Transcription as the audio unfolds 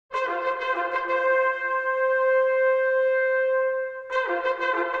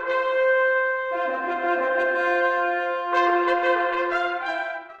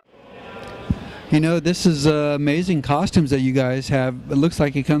You know, this is amazing costumes that you guys have. It looks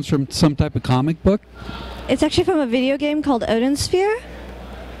like it comes from some type of comic book. It's actually from a video game called Odin Sphere.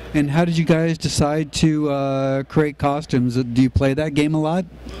 And how did you guys decide to create costumes? Do you play that game a lot?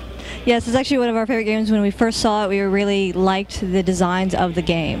 Yes, it's actually one of our favorite games. When we first saw it, we really liked the designs of the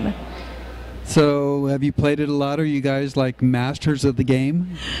game. So, have you played it a lot? Are you guys like masters of the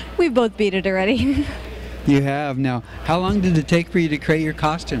game? We've both beat it already. You have. Now, how long did it take for you to create your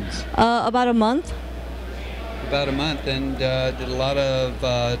costumes? About a month. About a month. And did a lot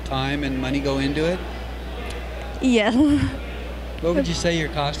of time and money go into it? Yeah. What would you say your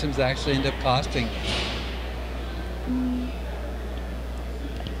costumes actually end up costing?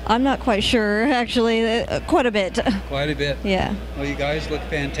 I'm not quite sure, actually. Quite a bit. Quite a bit. Yeah. Well, you guys look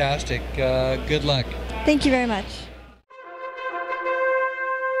fantastic. Good luck. Thank you very much.